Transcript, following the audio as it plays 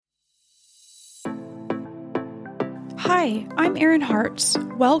Hi, I'm Erin Hartz.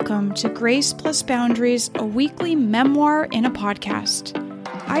 Welcome to Grace Plus Boundaries, a weekly memoir in a podcast.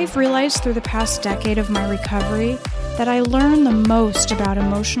 I've realized through the past decade of my recovery that I learn the most about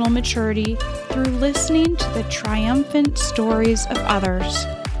emotional maturity through listening to the triumphant stories of others.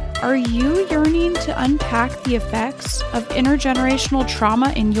 Are you yearning to unpack the effects of intergenerational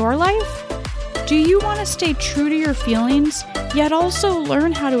trauma in your life? Do you want to stay true to your feelings, yet also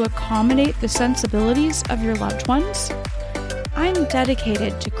learn how to accommodate the sensibilities of your loved ones? I'm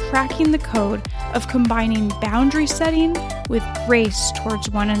dedicated to cracking the code of combining boundary setting with grace towards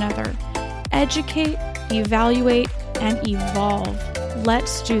one another. Educate, evaluate, and evolve.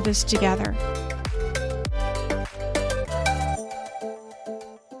 Let's do this together.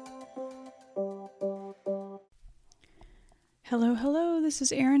 Hello, this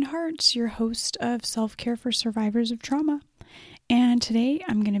is Erin Hartz, your host of Self-Care for Survivors of Trauma. And today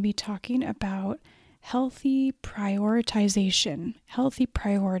I'm going to be talking about healthy prioritization, healthy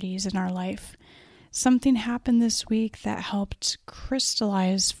priorities in our life. Something happened this week that helped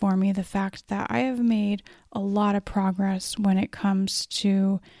crystallize for me the fact that I have made a lot of progress when it comes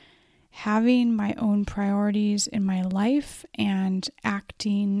to having my own priorities in my life and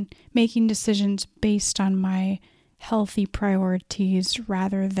making decisions based on my healthy priorities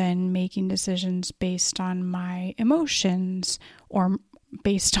rather than making decisions based on my emotions or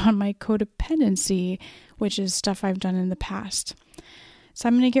based on my codependency, which is stuff I've done in the past. So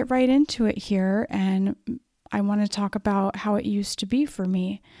I'm going to get right into it here, and I want to talk about how it used to be for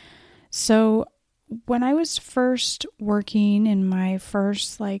me. So when I was first working in my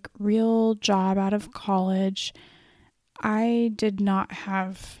first real job out of college, I did not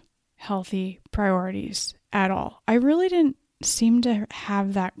have healthy priorities at all. I really didn't seem to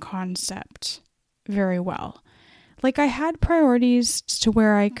have that concept very well. I had priorities to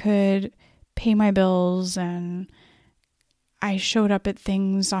where I could pay my bills and I showed up at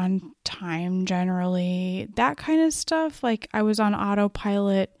things on time generally. That kind of stuff, I was on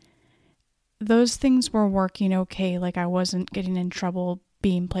autopilot. Those things were working okay. I wasn't getting in trouble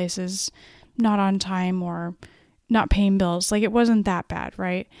being places not on time or not paying bills. It wasn't that bad,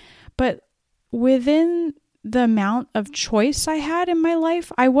 right? But within the amount of choice I had in my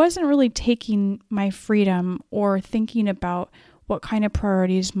life, I wasn't really taking my freedom or thinking about what kind of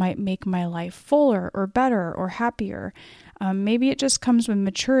priorities might make my life fuller or better or happier. Maybe it just comes with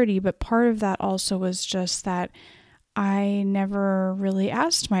maturity, but part of that also was just that I never really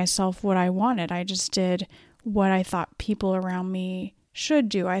asked myself what I wanted. I just did what I thought people around me should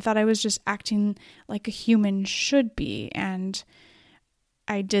do. I thought I was just acting like a human should be, and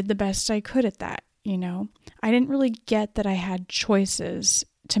I did the best I could at that. I didn't really get that I had choices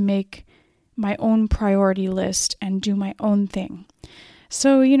to make my own priority list and do my own thing.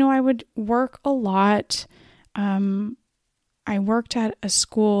 So, I would work a lot. I worked at a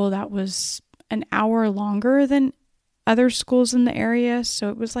school that was an hour longer than other schools in the area. So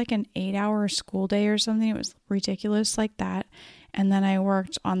it was like an 8-hour school day or something. It was ridiculous like that. And then I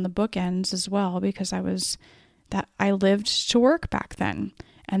worked on the bookends as well because I lived to work back then.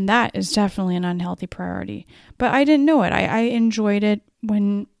 And that is definitely an unhealthy priority. But I didn't know it. I enjoyed it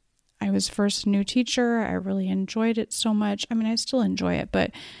when I was first a new teacher. I really enjoyed it so much. I mean, I still enjoy it,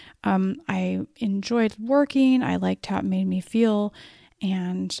 but I enjoyed working. I liked how it made me feel.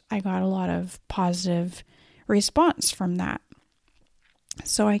 And I got a lot of positive response from that.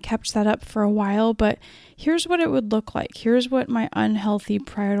 So I kept that up for a while. But here's what it would look like. Here's what my unhealthy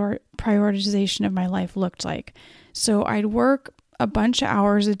prioritization of my life looked like. So I'd work a bunch of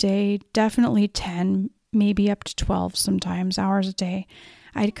hours a day, definitely 10, maybe up to 12 sometimes hours a day.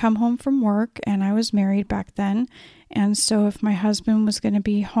 I'd come home from work, and I was married back then. And so if my husband was going to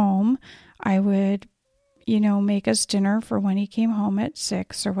be home, I would, make us dinner for when he came home at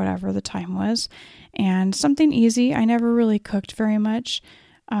 6 or whatever the time was. And something easy. I never really cooked very much.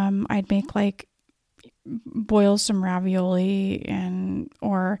 I'd make boil some ravioli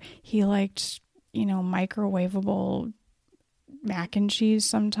or he liked, microwavable mac and cheese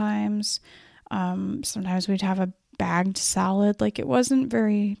sometimes. Sometimes we'd have a bagged salad. It wasn't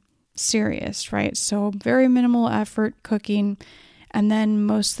very serious, right? So very minimal effort cooking. And then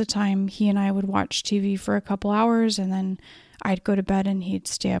most of the time he and I would watch TV for a couple hours, and then I'd go to bed and he'd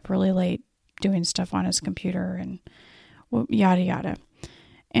stay up really late doing stuff on his computer and yada yada.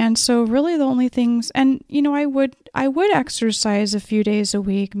 And so really the only things, and I would exercise a few days a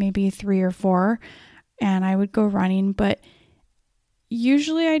week, maybe 3 or 4, and I would go running, but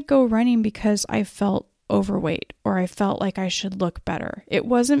usually I'd go running because I felt overweight or I felt like I should look better. It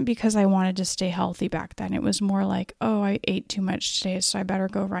wasn't because I wanted to stay healthy back then. It was more like, oh, I ate too much today, so I better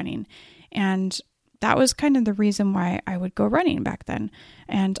go running. And that was kind of the reason why I would go running back then.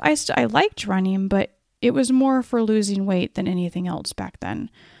 And I liked running, but it was more for losing weight than anything else back then.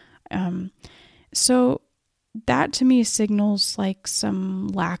 So that to me signals like some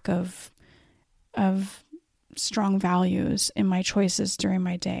lack of strong values in my choices during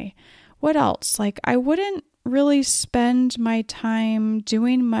my day. What else? Like, I wouldn't really spend my time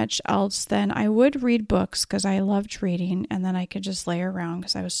doing much else than I would read books because I loved reading, and then I could just lay around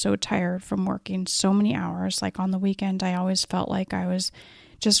because I was so tired from working so many hours. Like on the weekend, I always felt like I was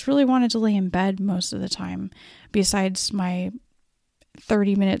just really wanted to lay in bed most of the time, besides my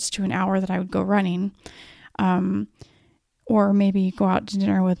 30 minutes to an hour that I would go running, or maybe go out to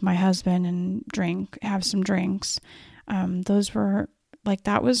dinner with my husband and have some drinks. Those were like,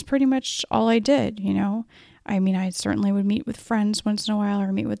 that was pretty much all I did, you know? I mean, I certainly would meet with friends once in a while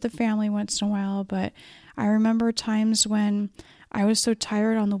or meet with the family once in a while, but I remember times when I was so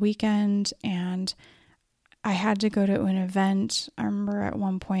tired on the weekend and I had to go to an event. I remember at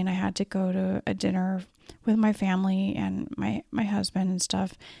one point I had to go to a dinner with my family and my husband and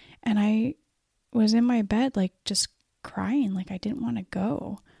stuff, and I was in my bed like just crying, like I didn't want to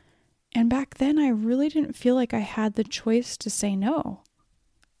go. And back then I really didn't feel like I had the choice to say no.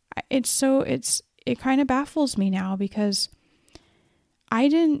 It kind of baffles me now because I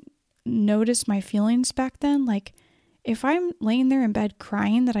didn't notice my feelings back then. Like, if I'm laying there in bed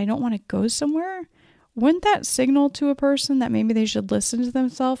crying that I don't want to go somewhere, wouldn't that signal to a person that maybe they should listen to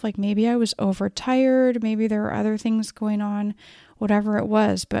themselves? Like, maybe I was overtired, maybe there were other things going on, whatever it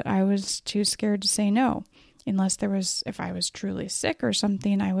was, but I was too scared to say no. If I was truly sick or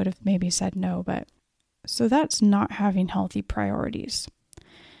something, I would have maybe said no. So that's not having healthy priorities.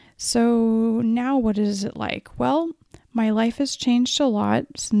 So now what is it like? Well, my life has changed a lot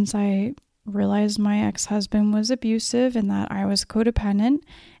since I realized my ex-husband was abusive and that I was codependent,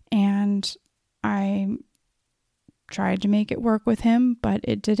 and I tried to make it work with him, but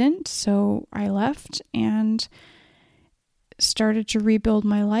it didn't. So I left and started to rebuild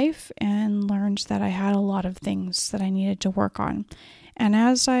my life and learned that I had a lot of things that I needed to work on. And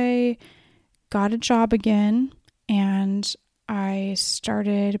as I got a job again and I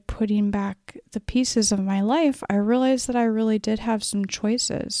started putting back the pieces of my life, I realized that I really did have some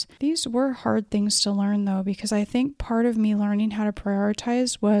choices. These were hard things to learn though, because I think part of me learning how to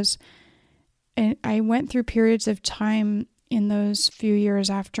prioritize was, and I went through periods of time in those few years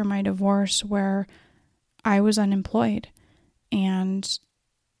after my divorce where I was unemployed. And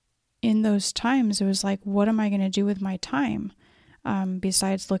in those times, it was like, what am I going to do with my time?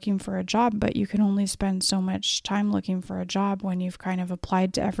 Besides looking for a job, but you can only spend so much time looking for a job when you've kind of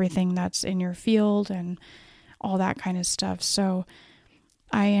applied to everything that's in your field and all that kind of stuff. So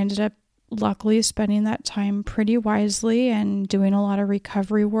I ended up luckily spending that time pretty wisely and doing a lot of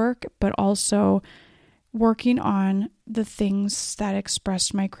recovery work, but also working on the things that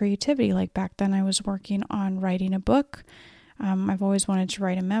expressed my creativity. Like back then I was working on writing a book. I've always wanted to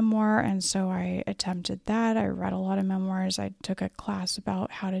write a memoir, and so I attempted that. I read a lot of memoirs. I took a class about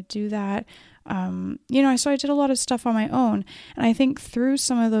how to do that. So I did a lot of stuff on my own. And I think through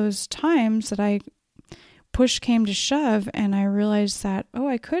some of those times that push came to shove, and I realized that,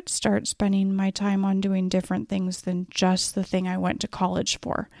 I could start spending my time on doing different things than just the thing I went to college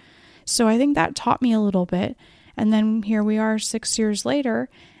for. So I think that taught me a little bit. And then here we are 6 years later,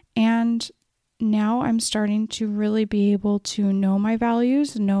 and now I'm starting to really be able to know my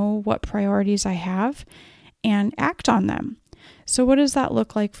values, know what priorities I have, and act on them. So what does that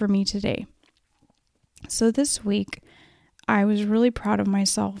look like for me today? So this week, I was really proud of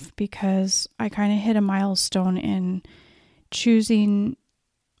myself because I kind of hit a milestone in choosing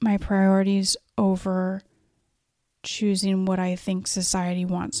my priorities over choosing what I think society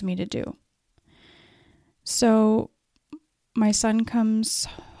wants me to do. So my son comes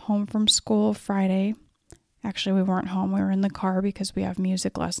home from school Friday. Actually, we weren't home. We were in the car because we have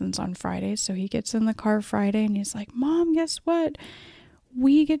music lessons on Friday. So he gets in the car Friday and he's like, Mom, guess what?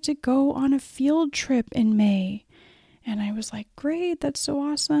 We get to go on a field trip in May. And I was like, great, that's so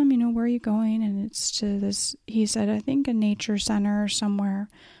awesome. Where are you going? And it's to this, he said, I think a nature center or somewhere.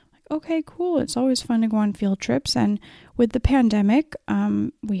 Okay, cool. It's always fun to go on field trips. And with the pandemic,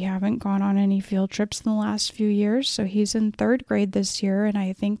 we haven't gone on any field trips in the last few years. So he's in 3rd grade this year. And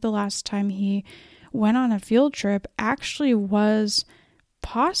I think the last time he went on a field trip actually was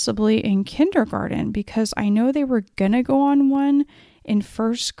possibly in kindergarten, because I know they were going to go on one in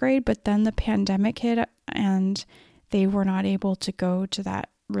 1st grade, but then the pandemic hit and they were not able to go to that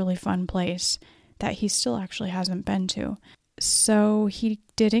really fun place that he still actually hasn't been to. So he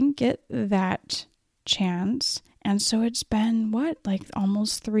didn't get that chance. And so it's been,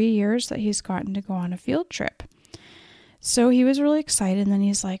 almost 3 years that he's gotten to go on a field trip. So he was really excited. And then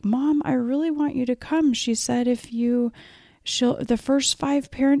he's like, Mom, I really want you to come. She said the first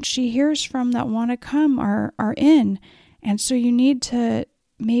 5 parents she hears from that want to come are in. And so you need to,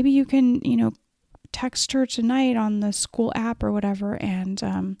 maybe you can, text her tonight on the school app or whatever,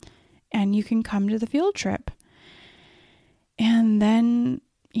 and you can come to the field trip. And then,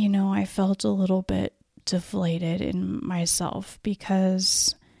 I felt a little bit deflated in myself,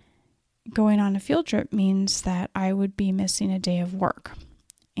 because going on a field trip means that I would be missing a day of work.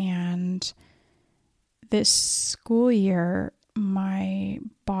 And this school year, my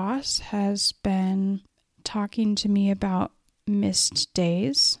boss has been talking to me about missed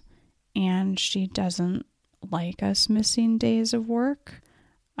days, and she doesn't like us missing days of work.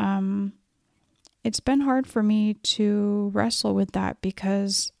 It's been hard for me to wrestle with that,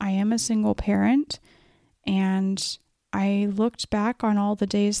 because I am a single parent, and I looked back on all the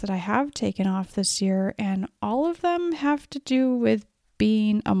days that I have taken off this year, and all of them have to do with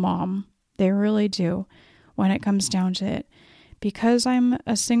being a mom. They really do, when it comes down to it. Because I'm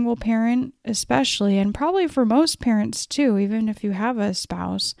a single parent, especially, and probably for most parents too, even if you have a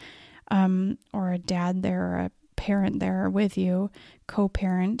spouse, or a dad there, or a parent there with you,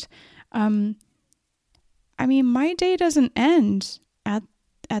 co-parent. My day doesn't end at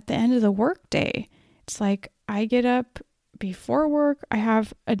the end of the work day. It's like I get up before work. I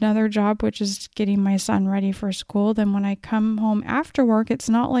have another job, which is getting my son ready for school. Then when I come home after work, it's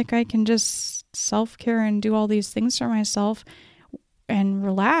not like I can just self-care and do all these things for myself and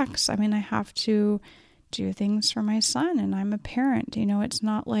relax. I have to do things for my son, and I'm a parent. It's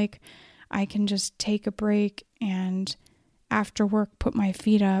not like I can just take a break and after work put my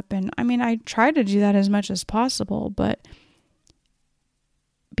feet up. And I try to do that as much as possible, but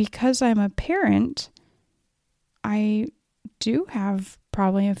because I'm a parent, I do have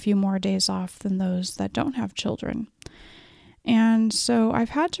probably a few more days off than those that don't have children. And so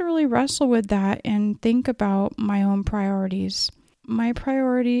I've had to really wrestle with that and think about my own priorities. My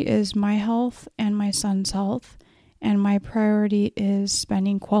priority is my health and my son's health, and my priority is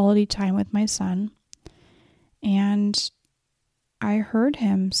spending quality time with my son. And I heard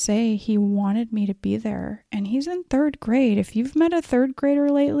him say he wanted me to be there, and he's in 3rd grade. If you've met a 3rd grader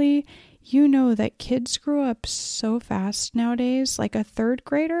lately, you know that kids grow up so fast nowadays. Like a 3rd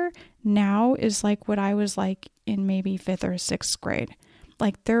grader now is like what I was like in maybe 5th or 6th grade.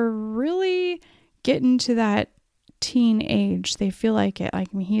 Like they're really getting to that teen age. They feel like it.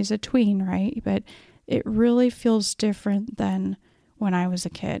 He's a tween, right? But it really feels different than when I was a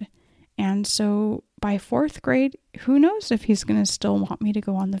kid. And so by 4th grade, who knows if he's going to still want me to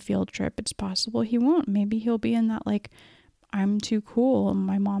go on the field trip. It's possible he won't. Maybe he'll be in that I'm too cool and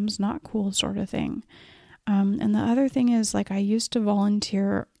my mom's not cool sort of thing. And the other thing is I used to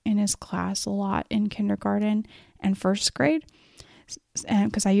volunteer in his class a lot in kindergarten and 1st grade,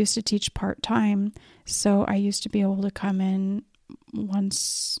 and because I used to teach part-time. So I used to be able to come in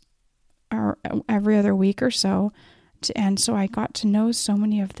once or every other week or so. And so I got to know so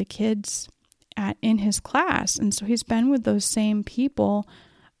many of the kids in his class. And so he's been with those same people,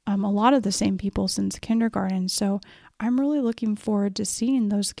 a lot of the same people since kindergarten. So I'm really looking forward to seeing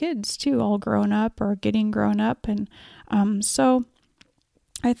those kids too, all grown up or getting grown up. And so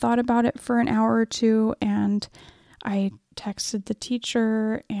I thought about it for an hour or two, and I texted the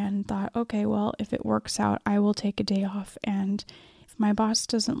teacher and thought, okay, well, if it works out, I will take a day off. And if my boss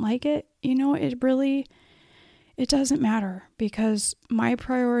doesn't like it, it doesn't matter, because my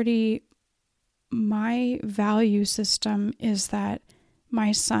priority, my value system is that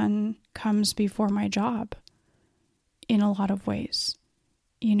my son comes before my job in a lot of ways.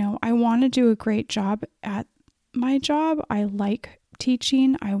 I want to do a great job at my job. I like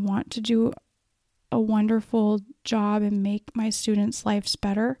teaching. I want to do a wonderful job and make my students' lives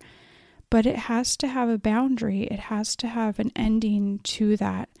better, but it has to have a boundary. It has to have an ending to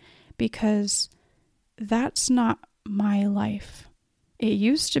that, because that's not my life. It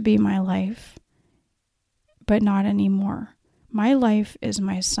used to be my life, but not anymore. My life is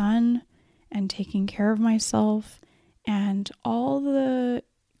my son and taking care of myself and all the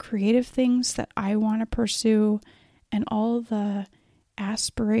creative things that I want to pursue and all the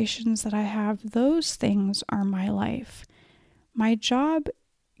aspirations that I have. Those things are my life. My job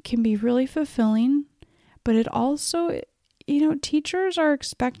can be really fulfilling, but it also, teachers are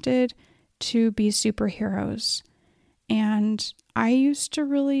expected to be superheroes. And I used to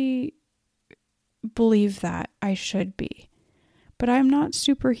really believe that I should be. But I'm not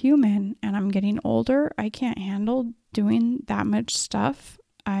superhuman, and I'm getting older. I can't handle doing that much stuff.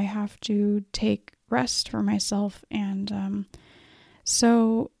 I have to take rest for myself. And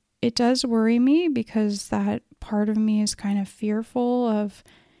so it does worry me, because that part of me is kind of fearful of,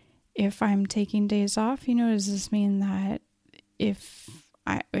 if I'm taking days off, does this mean that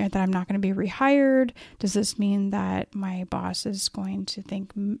that I'm not going to be rehired? Does this mean that my boss is going to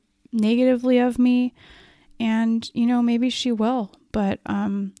think negatively of me? And, maybe she will, but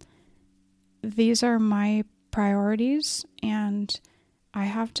these are my priorities, and I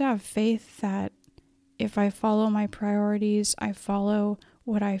have to have faith that if I follow my priorities, I follow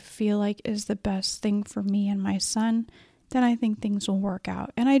what I feel like is the best thing for me and my son, then I think things will work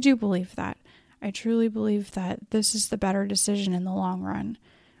out. And I do believe that. I truly believe that this is the better decision in the long run,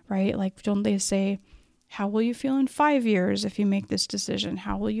 right? Like, don't they say, how will you feel in 5 years if you make this decision?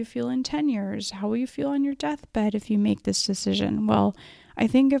 How will you feel in 10 years? How will you feel on your deathbed if you make this decision? Well, I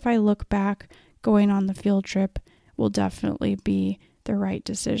think if I look back, going on the field trip will definitely be the right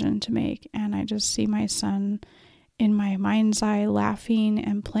decision to make. And I just see my son in my mind's eye laughing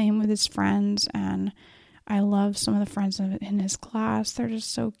and playing with his friends, and I love some of the friends in his class. They're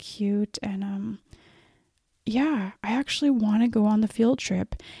just so cute. And I actually want to go on the field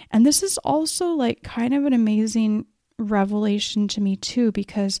trip. And this is also like kind of an amazing revelation to me too,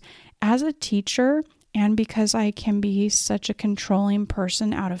 because as a teacher, and because I can be such a controlling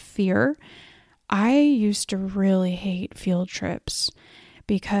person out of fear, I used to really hate field trips,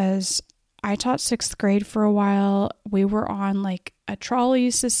 because I taught 6th grade for a while. We were on like a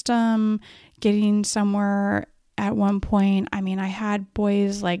trolley system, getting somewhere at one point. I mean, I had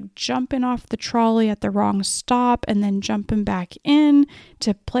boys like jumping off the trolley at the wrong stop and then jumping back in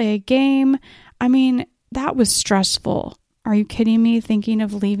to play a game. I mean, that was stressful. Are you kidding me? Thinking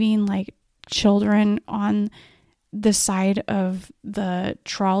of leaving like children on the side of the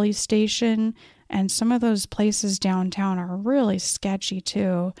trolley station. And some of those places downtown are really sketchy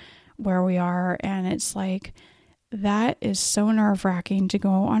too, where we are. And it's like, that is so nerve-wracking to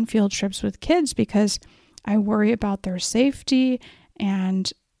go on field trips with kids, because I worry about their safety, and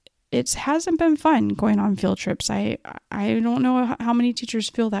it hasn't been fun going on field trips. I don't know how many teachers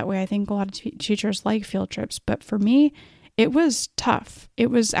feel that way. I think a lot of teachers like field trips, but for me, it was tough. It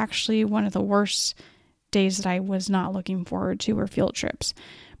was actually one of the worst days that I was not looking forward to were field trips.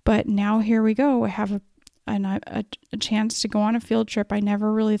 But now here we go. I have a chance to go on a field trip. I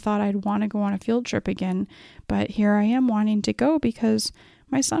never really thought I'd want to go on a field trip again, but here I am wanting to go because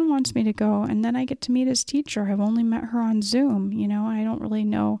my son wants me to go, and then I get to meet his teacher. I've only met her on Zoom, I don't really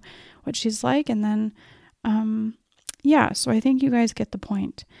know what she's like. And then, so I think you guys get the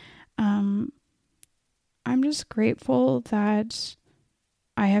point. I'm just grateful that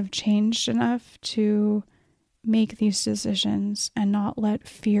I have changed enough to make these decisions and not let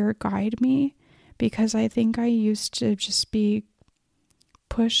fear guide me, because I think I used to just be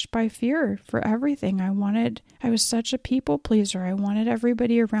pushed by fear for everything. I was such a people pleaser. I wanted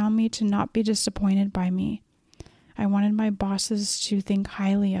everybody around me to not be disappointed by me. I wanted my bosses to think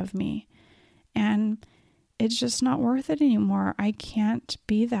highly of me. And it's just not worth it anymore. I can't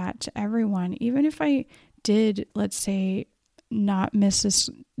be that to everyone. Even if I did, let's say, not miss this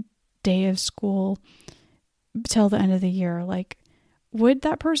day of school till the end of the year, like, would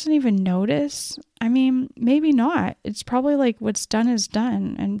that person even notice? I mean, maybe not. It's probably like what's done is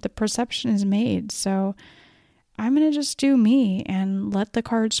done and the perception is made. So I'm going to just do me and let the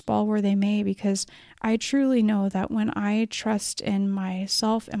cards fall where they may, because I truly know that when I trust in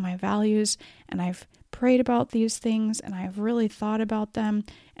myself and my values, and I've prayed about these things and I've really thought about them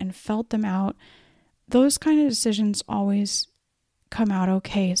and felt them out, those kind of decisions always come out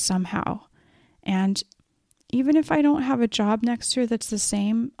okay somehow. And even if I don't have a job next year that's the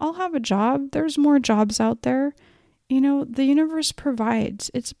same, I'll have a job. There's more jobs out there. The universe provides.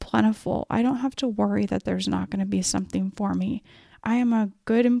 It's plentiful. I don't have to worry that there's not going to be something for me. I am a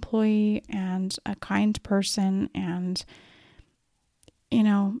good employee and a kind person, and,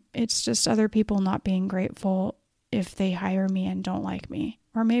 it's just other people not being grateful if they hire me and don't like me.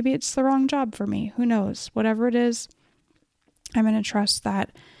 Or maybe it's the wrong job for me. Who knows? Whatever it is, I'm going to trust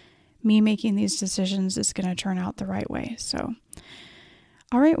that me making these decisions is going to turn out the right way. So,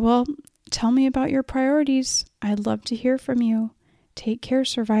 all right, well, tell me about your priorities. I'd love to hear from you. Take care,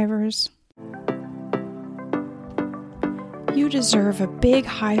 survivors. You deserve a big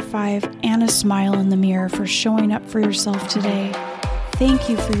high five and a smile in the mirror for showing up for yourself today. Thank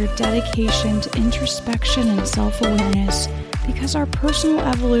you for your dedication to introspection and self-awareness, because our personal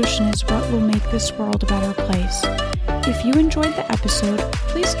evolution is what will make this world a better place. If you enjoyed the episode,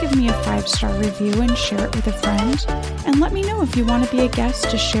 please give me a 5-star review and share it with a friend. And let me know if you want to be a guest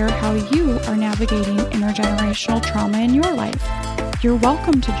to share how you are navigating intergenerational trauma in your life. you're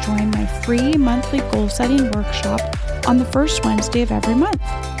welcome to join my free monthly goal-setting workshop on the first Wednesday of every month.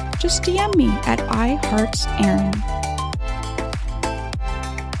 Just DM me at iHeartsErin.